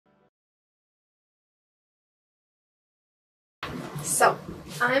So,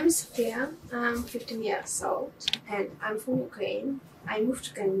 I'm Sofiia, I'm 15 years old, and I'm from Ukraine. I moved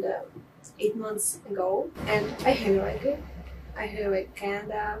to Canada 8 months ago, and I really like it. I really like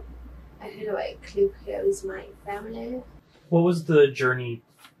Canada. I really like live here with my family. What was the journey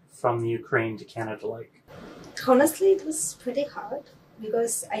from the Ukraine to Canada like? Honestly, it was pretty hard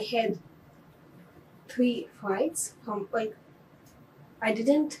because I had 3 flights from I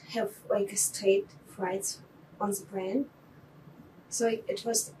didn't have a straight flights on the plane. So it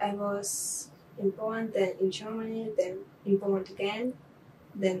was I was in Poland, then in Germany, then in Poland again,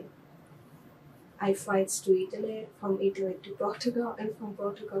 then I flights to Italy, from Italy to Portugal, and from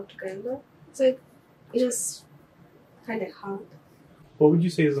Portugal to Canada. So it was kind of hard. What would you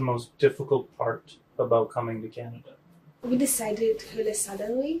say is the most difficult part about coming to Canada? We decided really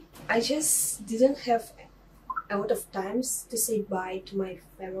suddenly. I just didn't have a lot of times to say bye to my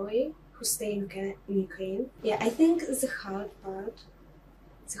family who stay in Ukraine. Yeah, I think the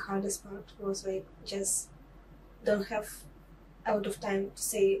hardest part was just don't have a lot of time to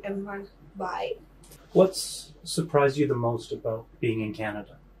say everyone bye. What's surprised you the most about being in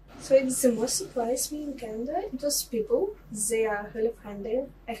Canada? So it's the most surprised me in Canada. It was people. They are really friendly.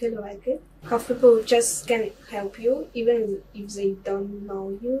 I really like it. How people just can help you even if they don't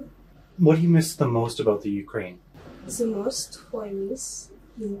know you. What do you miss the most about the Ukraine? The most who I miss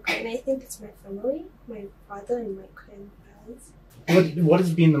in Ukraine, I think it's my family, my father and my grandparents. What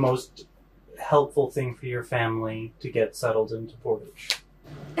has been the most helpful thing for your family to get settled into Portage?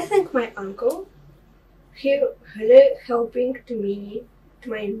 I think my uncle, he really helping to me, to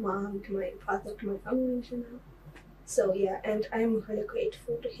my mom, to my father, to my family in general. So yeah, and I'm really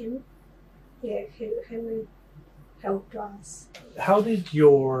grateful to him. Yeah, he really helped us. How did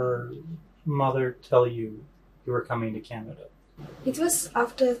your mother tell you were coming to Canada? It was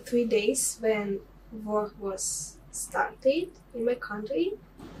after 3 days when war was started in my country.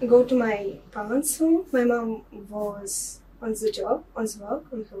 I go to my parents' home. My mom was on her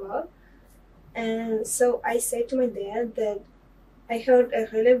work. And so I said to my dad that I heard a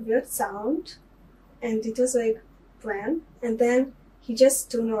really weird sound and it was like plane. And then he just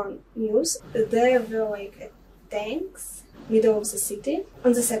turned on news. There were tanks middle of the city.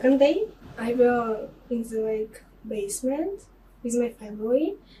 On the second day, I was in the basement with my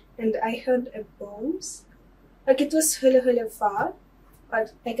family and I heard a bombs. It was really far,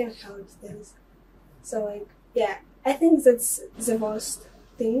 but I can hear this. So yeah, I think that's the worst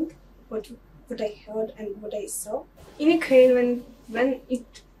thing what I heard and what I saw. In Ukraine when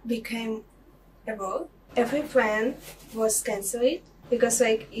it became a war, every plan was cancelled because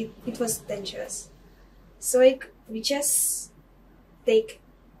it was dangerous. So we just take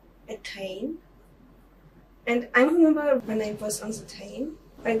a train. And I remember when I was on the train,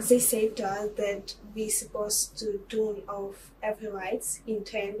 they said to us that we supposed to turn off every lights in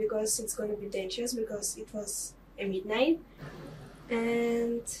train because it's going to be dangerous because it was a midnight.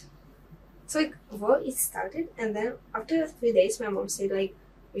 And so war it started, and then after 3 days my mom said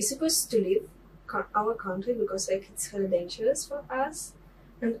we're supposed to leave our country because it's really dangerous for us.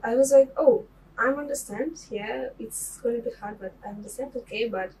 And I was oh, I understand, yeah, it's going to be hard, but I understand, okay,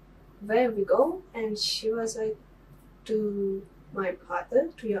 but where we go? And she was to my father,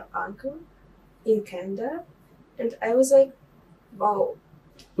 to your uncle in Canada. And I was wow.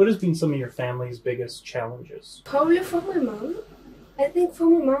 What has been some of your family's biggest challenges? Probably for my mom. I think for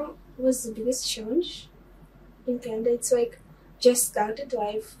my mom was the biggest challenge in Canada. It's just started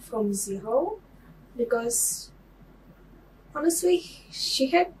life from zero because honestly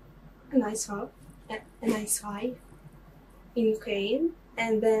she had a nice life in Ukraine.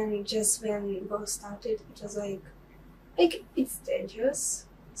 And then just when war started, it was it's dangerous.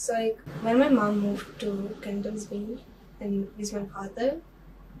 So when my mom moved to Canada with me and with my father,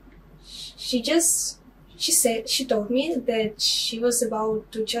 she told me that she was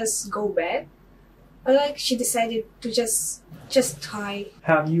about to just go back, but she decided to just try.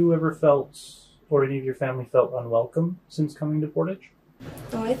 Have you ever felt, or any of your family felt unwelcome since coming to Portage?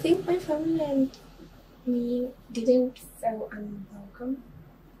 No, I think my family and me didn't feel unwelcome.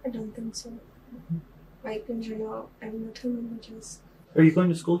 I don't think so. In general, I'm not remember just. Are you going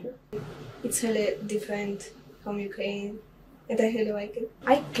to school here? It's really different from Ukraine, and I really like it.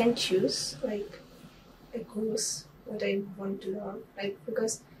 I can choose a course what I want to learn,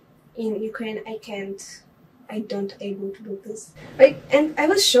 because in Ukraine I don't able to do this. And I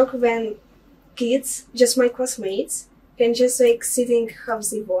was shocked when kids, just my classmates, can just sitting how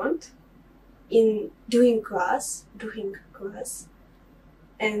they want in during class,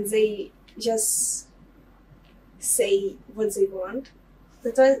 and they just say what they want.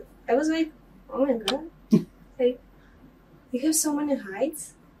 I was oh my god, we have so many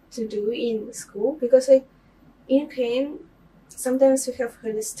rights to do in school because like in Ukraine, sometimes we have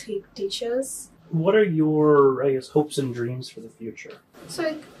really strict teachers. What are your, I guess, hopes and dreams for the future? So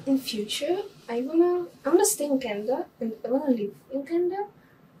like in future, I wanna stay in Canada and I wanna live in Canada.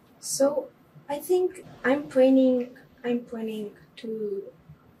 So I think I'm planning to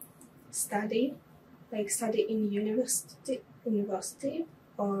study, like study in university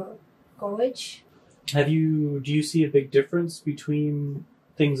or college. Do you see a big difference between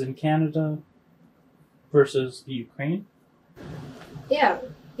things in Canada versus the Ukraine? Yeah,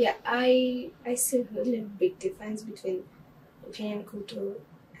 yeah. I see really big difference between Ukrainian culture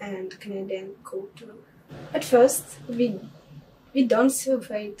and Canadian culture. At first, we don't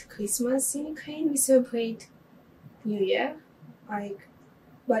celebrate Christmas in Ukraine. We celebrate New Year, like,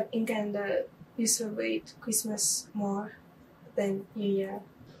 but in Canada we celebrate Christmas more than New Year.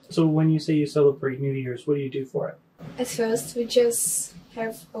 So when you say you celebrate New Year's, what do you do for it? At first, we just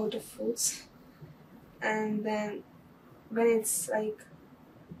have all the foods, and then when it's like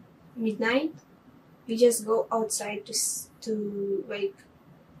midnight, we just go outside to like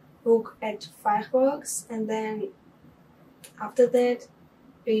look at fireworks, and then after that,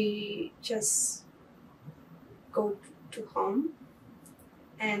 we just go to home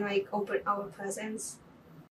and like open our presents